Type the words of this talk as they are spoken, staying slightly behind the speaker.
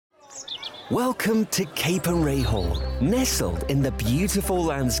Welcome to Cape and Ray Hall, nestled in the beautiful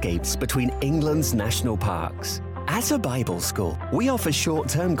landscapes between England's national parks. At a Bible school, we offer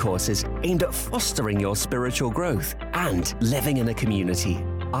short-term courses aimed at fostering your spiritual growth and living in a community.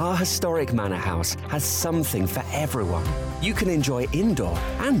 Our historic manor house has something for everyone. You can enjoy indoor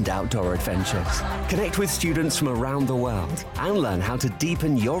and outdoor adventures, connect with students from around the world, and learn how to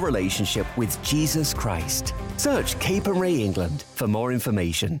deepen your relationship with Jesus Christ. Search Cape and Ray England for more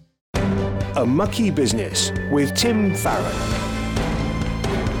information. A Mucky Business with Tim Farron.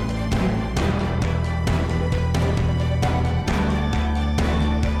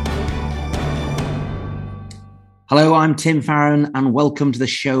 Hello, I'm Tim Farron, and welcome to the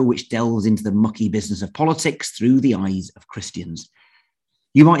show which delves into the mucky business of politics through the eyes of Christians.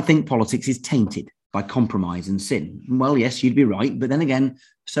 You might think politics is tainted by compromise and sin. Well, yes, you'd be right, but then again,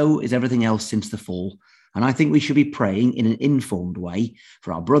 so is everything else since the fall. And I think we should be praying in an informed way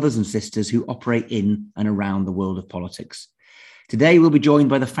for our brothers and sisters who operate in and around the world of politics. Today, we'll be joined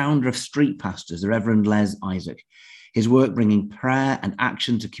by the founder of Street Pastors, the Reverend Les Isaac. His work bringing prayer and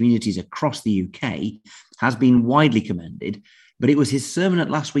action to communities across the UK has been widely commended, but it was his sermon at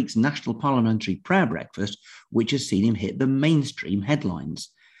last week's National Parliamentary Prayer Breakfast which has seen him hit the mainstream headlines.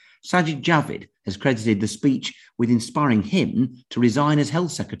 Sajid Javid has credited the speech with inspiring him to resign as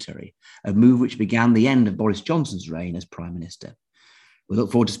Health Secretary, a move which began the end of Boris Johnson's reign as Prime Minister. We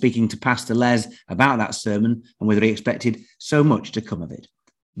look forward to speaking to Pastor Les about that sermon and whether he expected so much to come of it.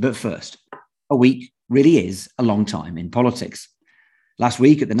 But first, a week really is a long time in politics. Last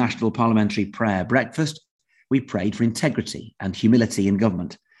week at the National Parliamentary Prayer Breakfast, we prayed for integrity and humility in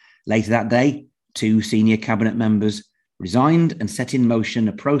government. Later that day, 2 senior cabinet members resigned and set in motion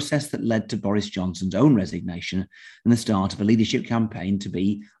a process that led to Boris Johnson's own resignation and the start of a leadership campaign to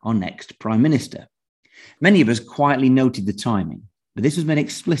be our next Prime Minister. Many of us quietly noted the timing, but this was made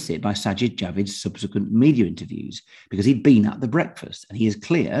explicit by Sajid Javid's subsequent media interviews because he'd been at the breakfast, and he is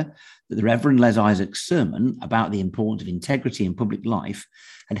clear that the Reverend Les Isaac's sermon about the importance of integrity in public life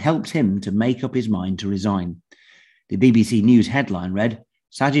had helped him to make up his mind to resign. The BBC News headline read,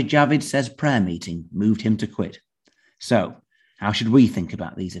 "Sajid Javid says prayer meeting moved him to quit." So, how should we think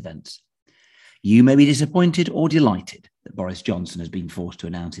about these events? You may be disappointed or delighted that Boris Johnson has been forced to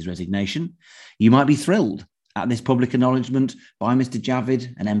announce his resignation. You might be thrilled at this public acknowledgement by Mr.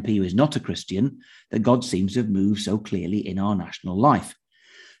 Javid, an MP who is not a Christian, that God seems to have moved so clearly in our national life.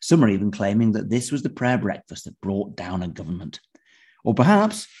 Some are even claiming that this was the prayer breakfast that brought down a government. Or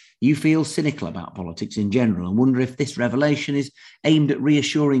perhaps you feel cynical about politics in general and wonder if this revelation is aimed at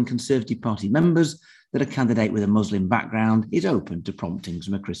reassuring Conservative Party members that a candidate with a Muslim background is open to promptings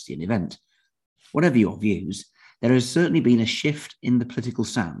from a Christian event. Whatever your views, there has certainly been a shift in the political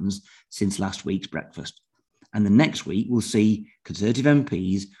sands since last week's breakfast. And the next week will see Conservative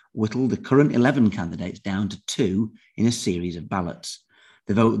MPs whittle the current 11 candidates down to 2 in a series of ballots.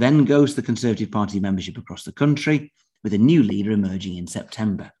 The vote then goes to the Conservative Party membership across the country, with a new leader emerging in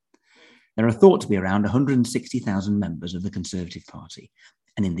September. There are thought to be around 160,000 members of the Conservative Party,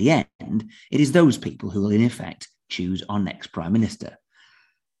 and in the end, it is those people who will in effect choose our next Prime Minister.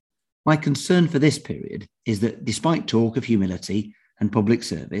 My concern for this period is that despite talk of humility and public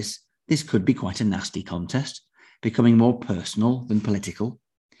service, this could be quite a nasty contest, becoming more personal than political.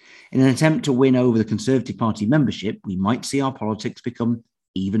 In an attempt to win over the Conservative Party membership, we might see our politics become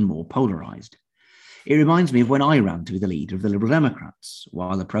even more polarised. It reminds me of when I ran to be the leader of the Liberal Democrats.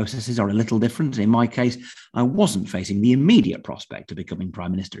 While the processes are a little different, in my case, I wasn't facing the immediate prospect of becoming Prime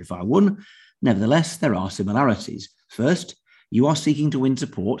Minister if I won. Nevertheless, there are similarities. First, you are seeking to win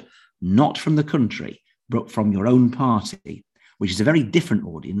support not from the country, but from your own party, which is a very different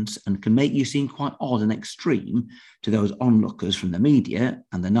audience and can make you seem quite odd and extreme to those onlookers from the media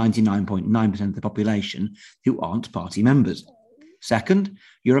and the 99.9% of the population who aren't party members. Second,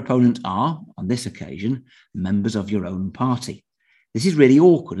 your opponents are, on this occasion, members of your own party. This is really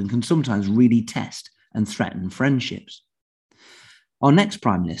awkward and can sometimes really test and threaten friendships. Our next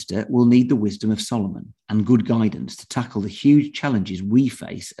Prime Minister will need the wisdom of Solomon and good guidance to tackle the huge challenges we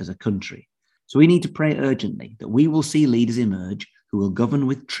face as a country. So we need to pray urgently that we will see leaders emerge who will govern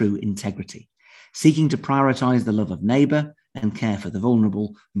with true integrity, seeking to prioritise the love of neighbour and care for the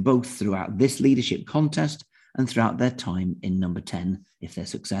vulnerable, both throughout this leadership contest and throughout their time in number 10, if they're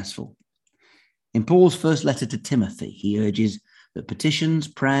successful. In Paul's first letter to Timothy, he urges that petitions,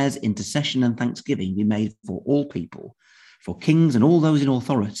 prayers, intercession and thanksgiving be made for all people, for kings and all those in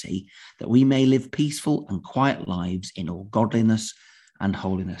authority, that we may live peaceful and quiet lives in all godliness and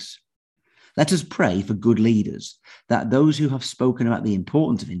holiness. Let us pray for good leaders, that those who have spoken about the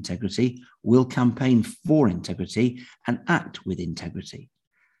importance of integrity will campaign for integrity and act with integrity.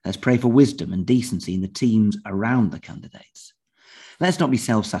 Let's pray for wisdom and decency in the teams around the candidates. Let's not be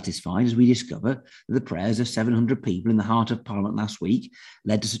self-satisfied as we discover that the prayers of 700 people in the heart of Parliament last week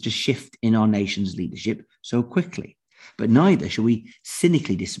led to such a shift in our nation's leadership so quickly. But neither shall we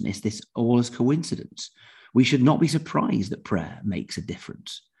cynically dismiss this all as coincidence. We should not be surprised that prayer makes a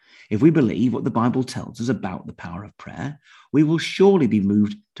difference. If we believe what the Bible tells us about the power of prayer, we will surely be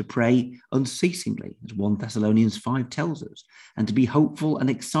moved to pray unceasingly, as 1 Thessalonians 5 tells us, and to be hopeful and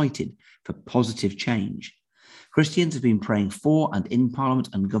excited for positive change. Christians have been praying for and in Parliament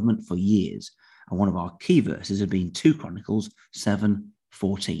and government for years, and one of our key verses has been 2 Chronicles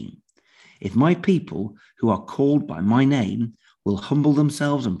 7:14. If my people who are called by my name will humble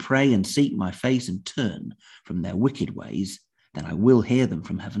themselves and pray and seek my face and turn from their wicked ways, then I will hear them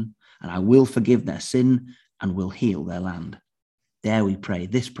from heaven, and I will forgive their sin and will heal their land. Dare we pray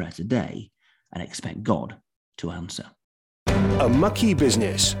this prayer today and expect God to answer. A Mucky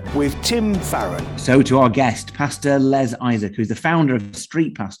Business with Tim Farron. So to our guest, Pastor Les Isaac, who's the founder of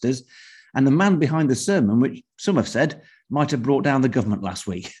Street Pastors and the man behind the sermon, which some have said might have brought down the government last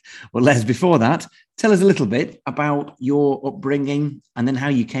week. Well, Les, before that, tell us a little bit about your upbringing and then how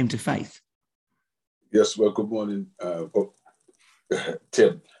you came to faith. Yes, well, good morning,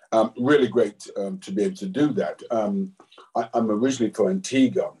 Tim. Really great to be able to do that. I'm originally from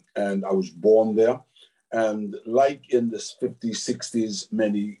Antigua, and I was born there. And like in the 50s, 60s,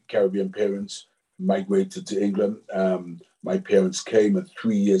 many Caribbean parents migrated to England. My parents came, and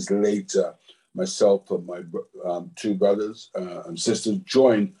 3 years later, myself and my 2 brothers and sisters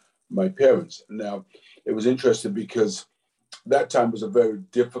joined my parents. Now, it was interesting because that time was a very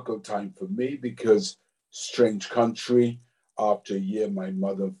difficult time for me because strange country. After a year, my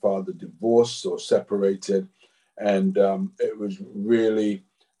mother and father divorced or separated, and it was really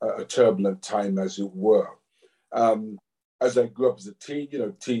a turbulent time, as it were. As I grew up as a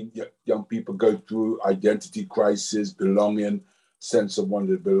teen, young people go through identity crisis, belonging, sense of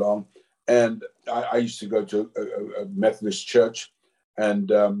wanting to belong. And I used to go to a Methodist church,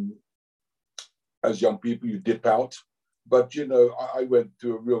 and as young people, you dip out. But, I went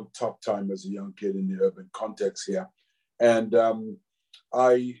through a real tough time as a young kid in the urban context here. And after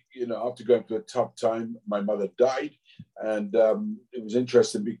going through a tough time, my mother died. And it was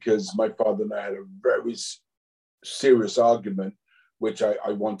interesting because my father and I had a very serious argument, which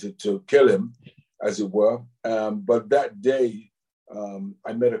I wanted to kill him, as it were. But that day,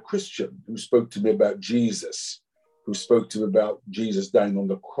 I met a Christian who spoke to me about Jesus, who spoke to me about Jesus dying on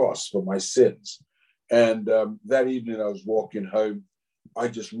the cross for my sins. And that evening I was walking home. I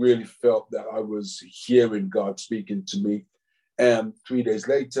just really felt that I was hearing God speaking to me. And 3 days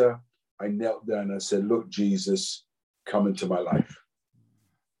later, I knelt down and I said, "Look, Jesus, come into my life."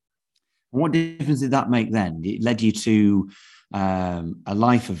 What difference did that make then? It led you to a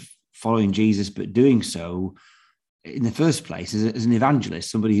life of following Jesus, but doing so in the first place as an evangelist,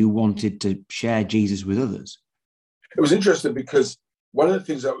 somebody who wanted to share Jesus with others. It was interesting because one of the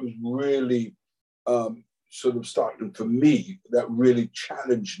things that was really sort of starting for me, that really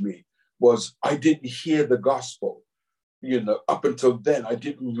challenged me, was I didn't hear the gospel. Up until then, I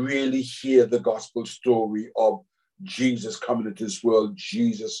didn't really hear the gospel story of Jesus coming into this world,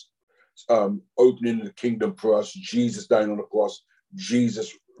 Jesus opening the kingdom for us, Jesus dying on the cross,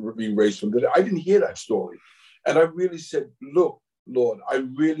 Jesus being raised from the dead. I didn't hear that story. And I really said, "Look, Lord, I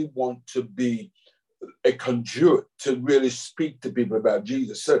really want to be a conduit to really speak to people about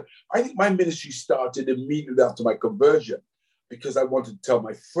Jesus." So I think my ministry started immediately after my conversion because I wanted to tell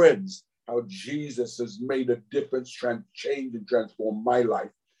my friends how Jesus has made a difference, changed and transformed my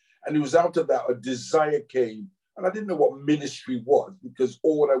life. And it was out of that a desire came. And I didn't know what ministry was because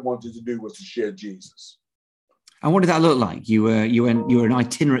all I wanted to do was to share Jesus. And what did that look like? You were an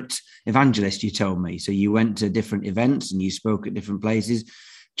itinerant evangelist, you told me. So you went to different events and you spoke at different places.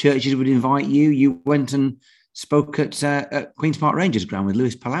 Churches would invite you. You went and spoke at Queen's Park Rangers ground with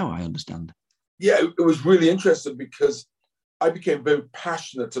Lewis Palau, I understand. Yeah, it was really interesting because I became very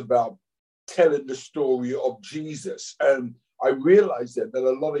passionate about telling the story of Jesus. And I realized that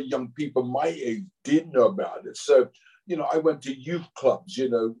a lot of young people my age didn't know about it. So, I went to youth clubs,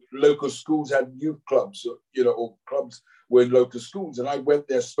 local schools had youth clubs, or clubs were in local schools. And I went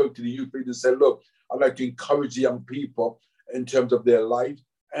there, spoke to the youth leaders and said, "Look, I'd like to encourage young people in terms of their life."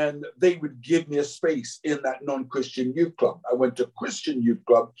 And they would give me a space in that non-Christian youth club. I went to a Christian youth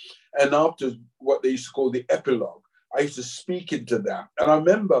club, and after what they used to call the epilogue, I used to speak into that. And I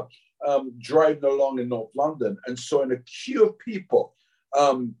remember driving along in North London and saw a queue of people,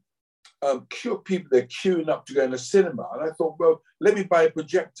 they're queuing up to go in a cinema. And I thought, well, let me buy a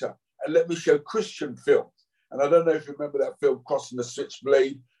projector and let me show Christian films. And I don't know if you remember that film, Crossing the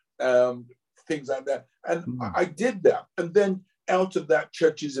Switchblade, things like that. And I did that. And then out of that,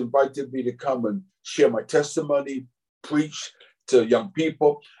 churches invited me to come and share my testimony, preach to young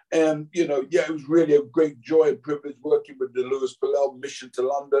people. And, it was really a great joy and privilege working with the Lewis Pallel Mission to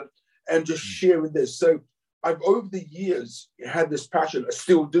London and just sharing this. So I've, over the years, had this passion. I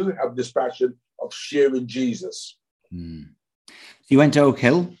still do have this passion of sharing Jesus. So you went to Oak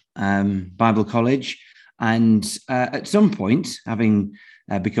Hill Bible College, and at some point, having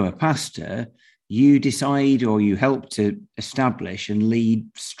become a pastor, you decide, or you help to establish and lead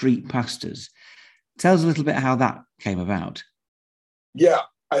street pastors. Tell us a little bit how that came about. Yeah,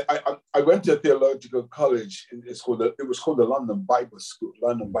 I went to a theological college. It was called the London Bible School,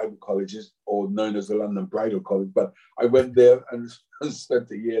 London Bible Colleges, or known as the London Bridal College. But I went there and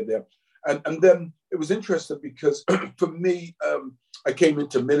spent a year there. And then it was interesting because for me, I came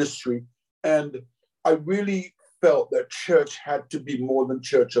into ministry, and I really felt that church had to be more than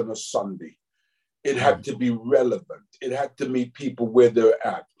church on a Sunday. It had to be relevant. It had to meet people where they're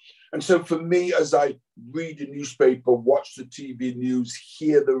at. And so for me, as I read the newspaper, watch the TV news,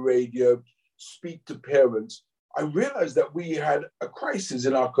 hear the radio, speak to parents, I realized that we had a crisis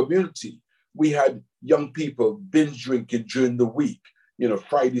in our community. We had young people binge drinking during the week,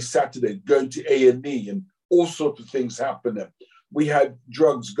 Friday, Saturday, going to A&E and all sorts of things happening. We had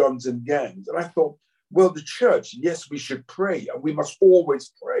drugs, guns, and gangs. And I thought, well, the church, yes, we should pray, and we must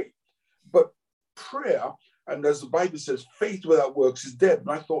always pray. But prayer, and as the Bible says, faith without works is dead. And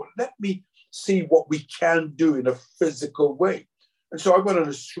I thought, let me see what we can do in a physical way. And so I went on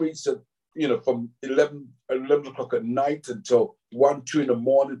the streets at, from 11 o'clock at night until 1, 2 in the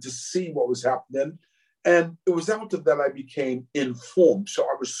morning to see what was happening. And it was out of that I became informed. So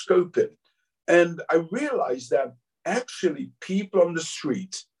I was scoping. And I realized that actually people on the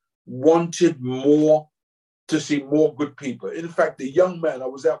street wanted to see more good people. In fact, a young man, I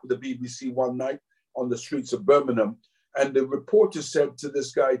was out with the BBC one night on the streets of Birmingham, and the reporter said to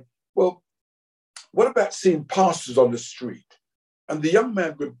this guy, well, what about seeing pastors on the street? And the young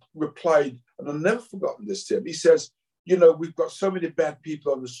man replied, and I've never forgotten this, Tim. He says, we've got so many bad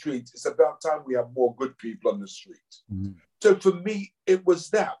people on the street. It's about time we have more good people on the street. Mm-hmm. So for me, it was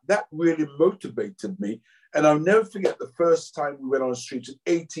that really motivated me. And I'll never forget the first time we went on the streets with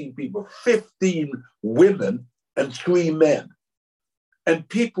 18 people, 15 women and 3 men. And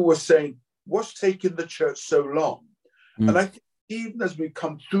people were saying, what's taking the church so long? And I think even as we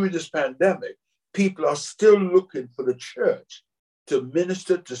come through this pandemic, people are still looking for the church to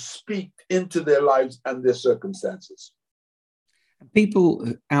minister, to speak into their lives and their circumstances.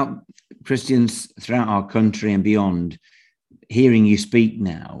 People Christians throughout our country and beyond, hearing you speak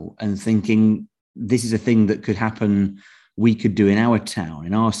now and thinking this is a thing that could happen, we could do in our town,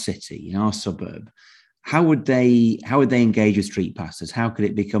 in our city, in our suburb. How would they engage with street pastors? How could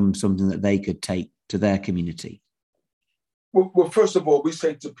it become something that they could take to their community? Well, first of all, we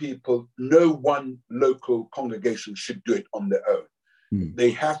say to people, no one local congregation should do it on their own.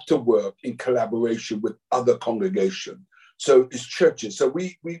 They have to work in collaboration with other congregations. So it's churches. So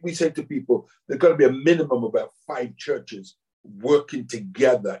we say to people, there's got to be a minimum of about 5 churches working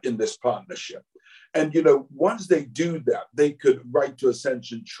together in this partnership. And, once they do that, they could write to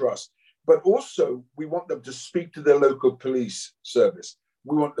Ascension Trust. But also, we want them to speak to their local police service.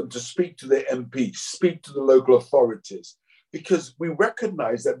 We want them to speak to their MP, speak to the local authorities, because we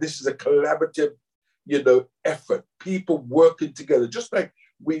recognize that this is a collaborative, effort, people working together. Just like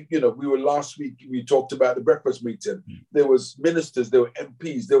we were last week, we talked about the breakfast meeting. There was ministers, there were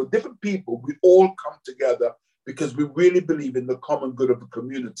MPs, there were different people. We all come together because we really believe in the common good of the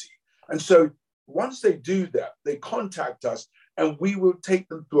community. And so once they do that, they contact us, and we will take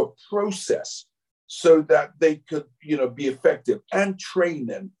them through a process so that they could, be effective, and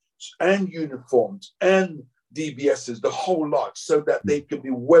training and uniforms and DBSs, the whole lot, so that they can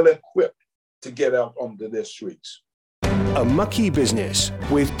be well equipped to get out onto their streets. A Mucky Business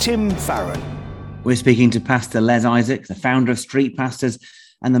with Tim Farron. We're speaking to Pastor Les Isaacs, the founder of Street Pastors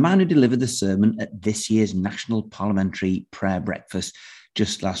and the man who delivered the sermon at this year's National Parliamentary Prayer Breakfast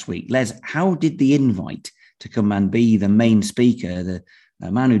just last week. Les, how did the invite to come and be the main speaker, the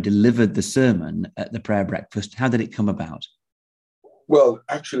man who delivered the sermon at the prayer breakfast, how did it come about? Well,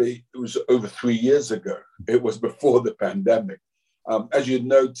 actually, it was over 3 years ago. It was before the pandemic. As you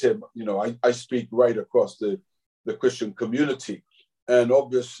know, Tim, I speak right across the Christian community. And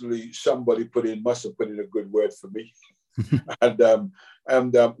obviously, somebody must have put in a good word for me.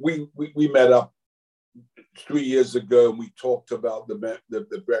 and we met up 3 years ago, and we talked about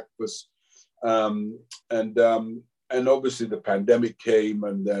the breakfast. And obviously the pandemic came,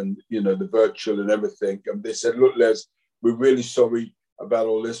 and then, the virtual and everything. And they said, look, Les, we're really sorry. about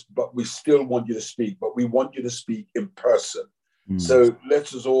all this, but we still want you to speak, but we want you to speak in person. So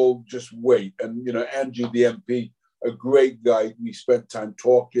let's us all just wait. And, Andrew, the MP, a great guy. We spent time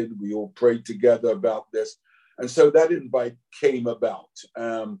talking. We all prayed together about this. And so that invite came about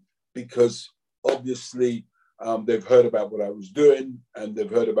because obviously they've heard about what I was doing, and they've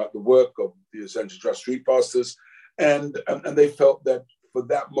heard about the work of the Essential Trust Street Pastors. And they felt that for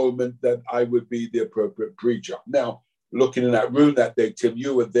that moment that I would be the appropriate preacher. Now, looking in that room that day, Tim,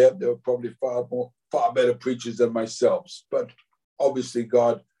 you were there. There were probably far better preachers than myself. But obviously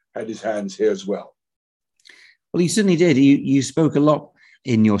God had his hands here as well. Well, you certainly did. You spoke a lot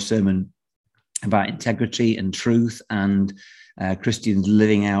in your sermon about integrity and truth and Christians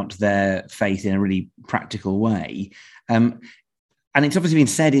living out their faith in a really practical way. And it's obviously been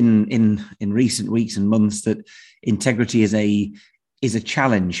said in recent weeks and months that integrity is a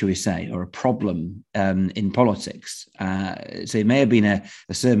challenge, shall we say, or a problem in politics. So it may have been a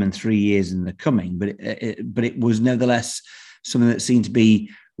sermon 3 years in the coming, but it was nevertheless something that seemed to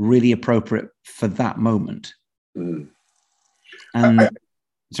be really appropriate for that moment.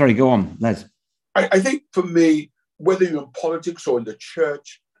 Sorry, go on, Les. I think for me, whether you're in politics or in the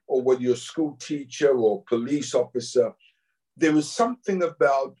church, or whether you're a school teacher or police officer, there is something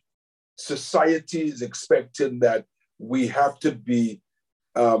about society is expecting that we have to be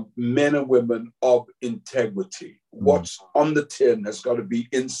men and women of integrity. What's on the tin has got to be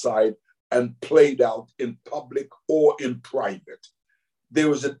inside and played out in public or in private.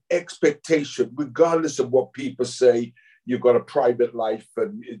 There is an expectation, regardless of what people say, you've got a private life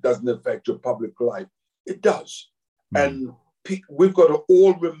and it doesn't affect your public life. It does. And we've got to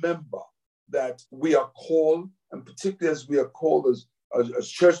all remember that we are called, and particularly as we are called as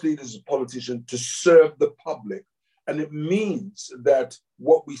church leaders, as politicians, to serve the public. And it means that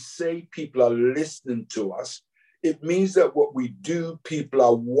what we say, people are listening to us. It means that what we do, people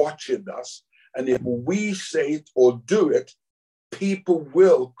are watching us. And if we say it or do it, people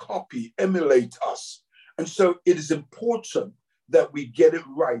will copy, emulate us. And so it is important that we get it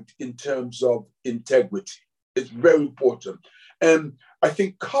right in terms of integrity. It's very important. And I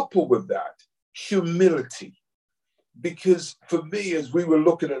think coupled with that, humility. Because for me, as we were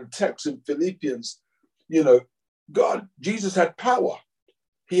looking at the text in Philippians, Jesus had power.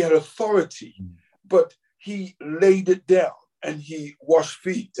 He had authority, but he laid it down and he washed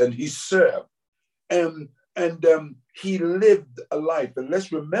feet and he served. And he lived a life. And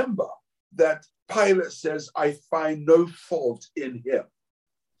let's remember that Pilate says, I find no fault in him.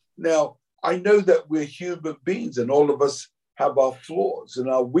 Now, I know that we're human beings and all of us have our flaws and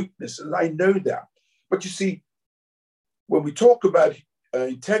our weaknesses. I know that. But you see, when we talk about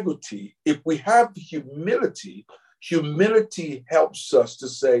integrity, if we have humility, humility helps us to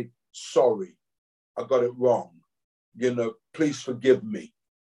say, sorry, I got it wrong. Please forgive me.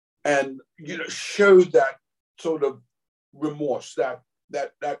 And, show that sort of remorse, that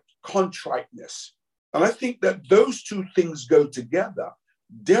contriteness. And I think that those two things go together,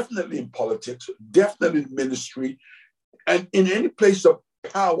 definitely in politics, definitely in ministry, and in any place of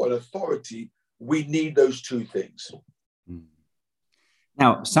power and authority, we need those two things.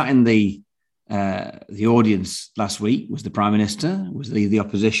 Now, sat in the audience last week was the Prime Minister, was the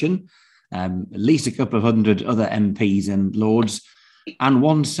opposition, at least a couple of hundred other MPs and Lords, and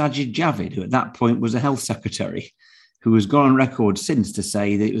one Sajid Javid, who at that point was the Health Secretary, who has gone on record since to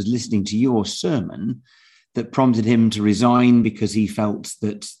say that it was listening to your sermon that prompted him to resign because he felt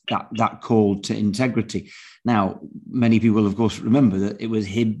that called to integrity. Now, many people, of course, remember that it was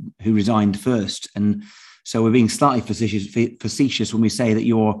him who resigned first. And so we're being slightly facetious when we say that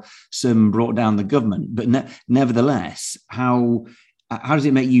your sermon brought down the government. But nevertheless, how does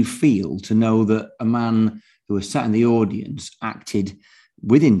it make you feel to know that a man who was sat in the audience acted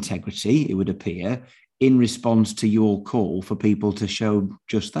with integrity, it would appear, in response to your call for people to show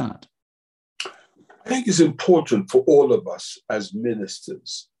just that? I think it's important for all of us as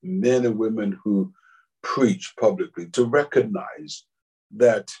ministers, men and women who preach publicly, to recognize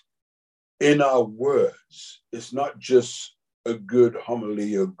that in our words, it's not just a good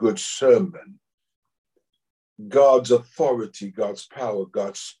homily, a good sermon. God's authority, God's power,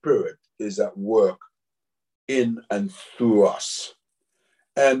 God's spirit is at work in and through us.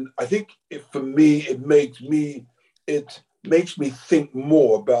 And I think for me, it makes me think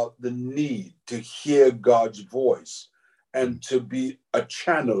more about the need to hear God's voice and to be a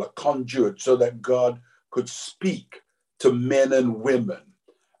channel, a conduit, so that God could speak to men and women,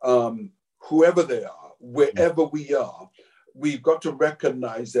 whoever they are, wherever we are. We've got to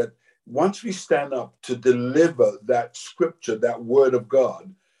recognize that once we stand up to deliver that scripture, that word of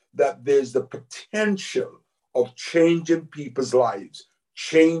God, that there's the potential of changing people's lives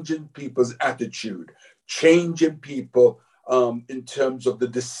changing people's attitude, changing people in terms of the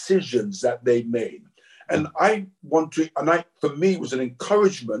decisions that they made. And for me, it was an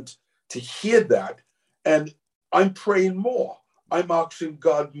encouragement to hear that. And I'm praying more. I'm asking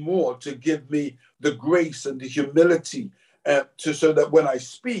God more to give me the grace and the humility so that when I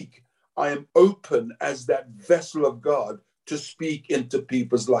speak, I am open as that vessel of God to speak into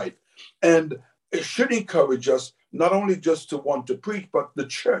people's life. And it should encourage us not only just to want to preach, but the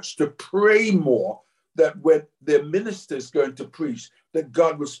church to pray more, that when their minister is going to preach, that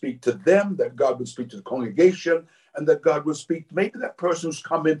God will speak to them, that God will speak to the congregation, and that God will speak to maybe that person who's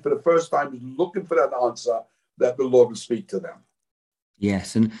come in for the first time, is looking for that answer, that the Lord will speak to them.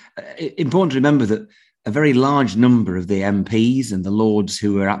 Yes, and important to remember that a very large number of the MPs and the Lords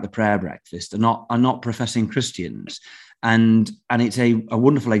who are at the prayer breakfast are not professing Christians. And it's a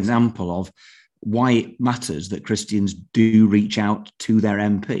wonderful example of why it matters that Christians do reach out to their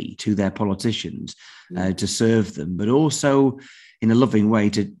MP, to their politicians, to serve them, but also in a loving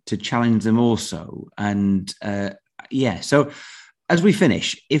way to challenge them also. And so as we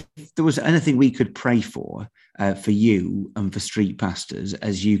finish, if there was anything we could pray for you and for street pastors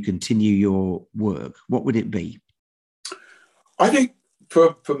as you continue your work, what would it be? I think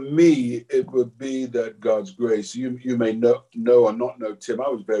for me, it would be that God's grace. You may know or not know, Tim, I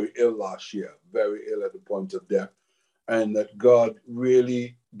was very ill last year, very ill at the point of death, and that God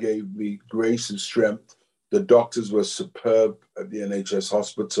really gave me grace and strength. The doctors were superb at the NHS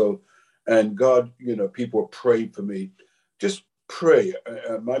hospital, and God, people were praying for me. Just pray.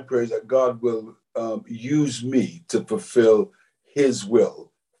 My prayer is that God will use me to fulfill His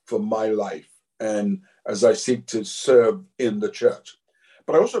will for my life, and as I seek to serve in the church.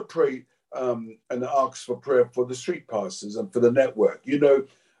 But I also pray and ask for prayer for the street pastors and for the network.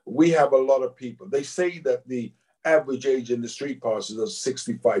 We have a lot of people. They say that the average age in the street pastors is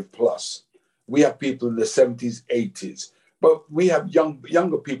 65 plus. We have people in the 70s, 80s, but we have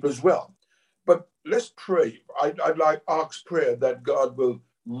younger people as well. But let's pray. I'd like ask prayer that God will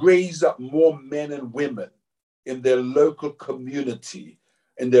raise up more men and women in their local community,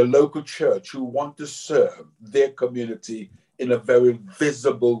 in their local church, who want to serve their community in a very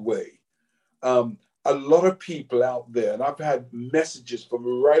visible way. A lot of people out there, and I've had messages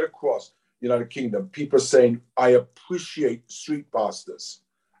from right across the United Kingdom, people saying, I appreciate street pastors.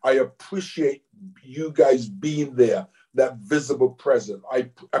 I appreciate you guys being there, that visible presence. I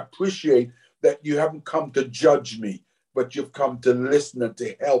appreciate that you haven't come to judge me, but you've come to listen and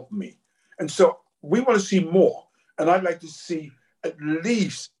to help me. And so we want to see more. And I'd like to see at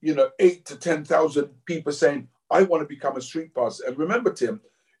least, 8 to 10,000 people saying, I want to become a street pastor. And remember, Tim,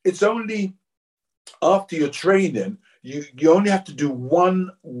 it's only after your training, you only have to do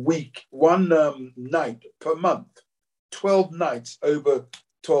 1 week, one night per month, 12 nights over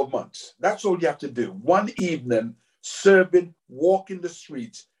 12 months. That's all you have to do. One evening, serving, walking the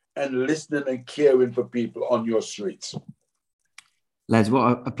streets, and listening and caring for people on your streets. Les,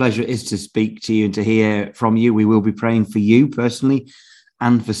 what a pleasure it is to speak to you and to hear from you. We will be praying for you personally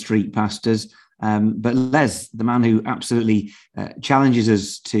and for street pastors. But Les, the man who absolutely challenges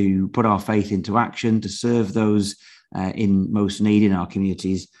us to put our faith into action, to serve those in most need in our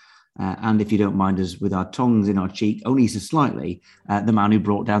communities, and if you don't mind us with our tongues in our cheek, only so slightly, the man who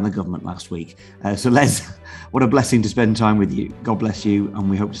brought down the government last week. So Les, what a blessing to spend time with you. God bless you, and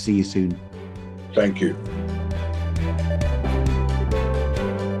we hope to see you soon. Thank you.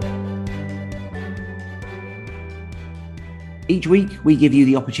 Each week, we give you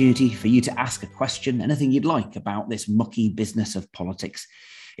the opportunity for you to ask a question, anything you'd like about this mucky business of politics.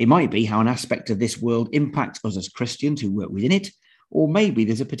 It might be how an aspect of this world impacts us as Christians who work within it, or maybe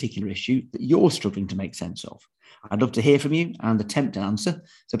there's a particular issue that you're struggling to make sense of. I'd love to hear from you and attempt an answer,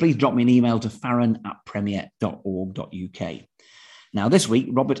 so please drop me an email to farron@premier.org.uk. Now, this week,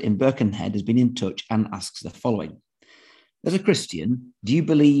 Robert in Birkenhead has been in touch and asks the following. As a Christian, do you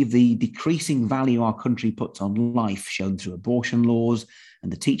believe the decreasing value our country puts on life, shown through abortion laws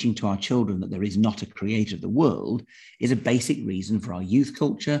and the teaching to our children that there is not a creator of the world, is a basic reason for our youth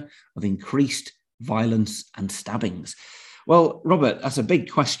culture of increased violence and stabbings? Well, Robert, that's a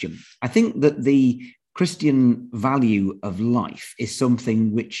big question. I think that the Christian value of life is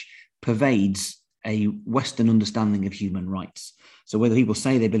something which pervades a Western understanding of human rights. So whether people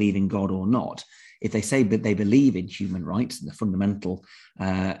say they believe in God or not, if they say that they believe in human rights, and the fundamental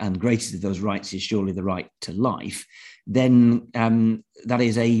and greatest of those rights is surely the right to life, then that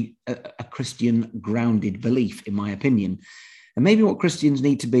is a Christian grounded belief, in my opinion. And maybe what Christians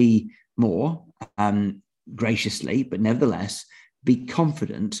need to be more graciously, but nevertheless, be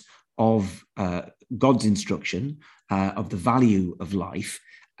confident of God's instruction, of the value of life,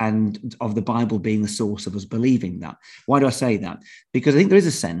 and of the Bible being the source of us believing that. Why do I say that? Because I think there is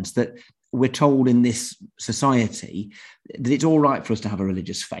a sense that we're told in this society that it's all right for us to have a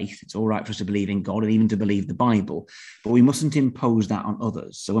religious faith. It's all right for us to believe in God and even to believe the Bible, but we mustn't impose that on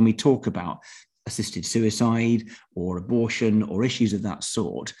others. So when we talk about assisted suicide or abortion or issues of that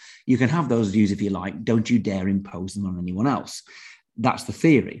sort, you can have those views if you like. Don't you dare impose them on anyone else. That's the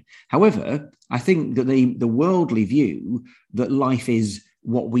theory. However, I think that the worldly view that life is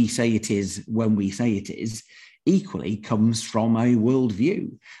what we say it is when we say it is equally comes from a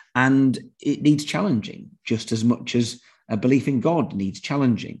worldview, and it needs challenging just as much as a belief in God needs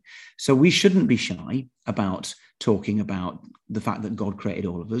challenging. So we shouldn't be shy about talking about the fact that God created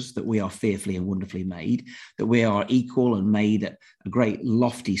all of us, that we are fearfully and wonderfully made, that we are equal and made at a great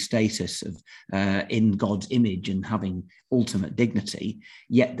lofty status of in God's image and having ultimate dignity,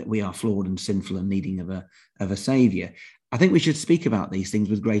 yet that we are flawed and sinful and needing of a saviour. I think we should speak about these things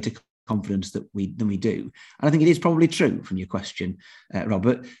with greater confidence than we do. And I think it is probably true from your question,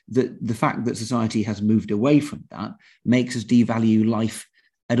 Robert, that the fact that society has moved away from that makes us devalue life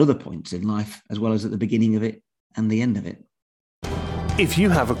at other points in life, as well as at the beginning of it and the end of it. If you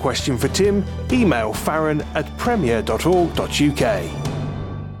have a question for Tim, email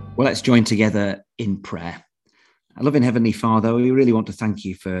farron@premier.org.uk. Well, let's join together in prayer. Our loving Heavenly Father, we really want to thank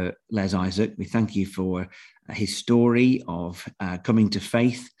you for Les Isaac. We thank you for his story of coming to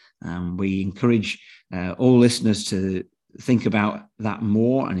faith. We encourage all listeners to think about that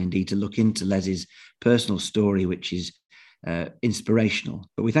more and indeed to look into Les's personal story, which is inspirational.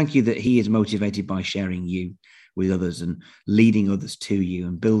 But we thank you that he is motivated by sharing you with others and leading others to you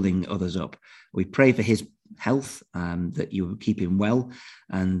and building others up. We pray for his health, that you would keep him well,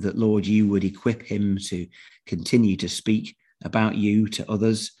 and that, Lord, you would equip him to continue to speak about you to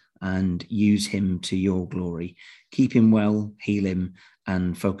others and use him to your glory. Keep him well, heal him,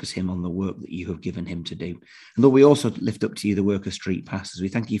 and focus him on the work that you have given him to do. And Lord, we also lift up to you the work of Street Pastors. We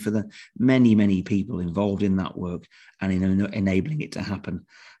thank you for the many, many people involved in that work and in enabling it to happen.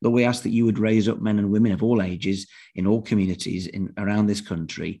 Lord, we ask that you would raise up men and women of all ages in all communities around this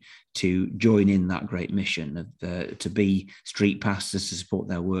country to join in that great mission to be street pastors, to support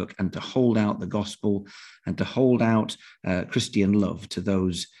their work and to hold out the gospel and to hold out Christian love to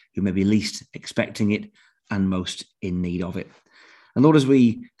those who may be least expecting it and most in need of it. And Lord, as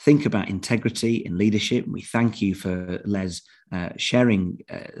we think about integrity in leadership, we thank you for Les sharing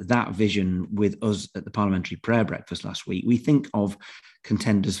that vision with us at the Parliamentary Prayer Breakfast last week. We think of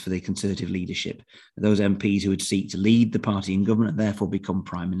contenders for the Conservative leadership, those MPs who would seek to lead the party in government and therefore become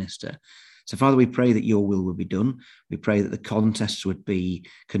Prime Minister. So, Father, we pray that your will be done. We pray that the contests would be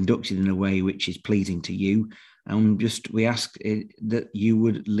conducted in a way which is pleasing to you. And we ask that you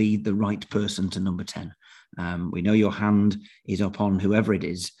would lead the right person to number 10. We know your hand is upon whoever it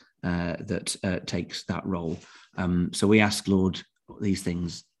is that takes that role. So we ask, Lord, these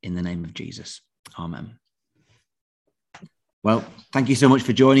things in the name of Jesus. Amen. Well, thank you so much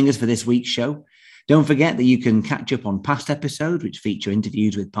for joining us for this week's show. Don't forget that you can catch up on past episodes, which feature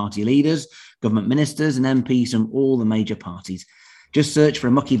interviews with party leaders, government ministers and MPs from all the major parties. Just search for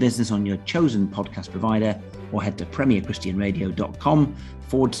A Mucky Business on your chosen podcast provider or head to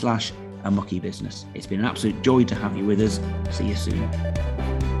premierchristianradio.com/A Mucky Business. It's been an absolute joy to have you with us. See you soon.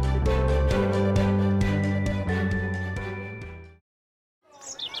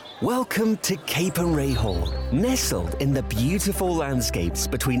 Welcome to Cape and Ray Hall, nestled in the beautiful landscapes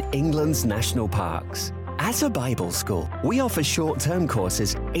between England's national parks. As a Bible school, we offer short-term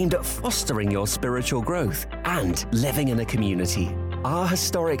courses aimed at fostering your spiritual growth and living in a community. Our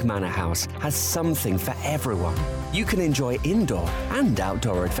historic manor house has something for everyone. You can enjoy indoor and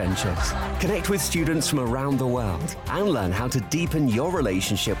outdoor adventures, connect with students from around the world, and learn how to deepen your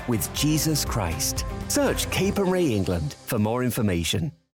relationship with Jesus Christ. Search Cape and Ray England for more information.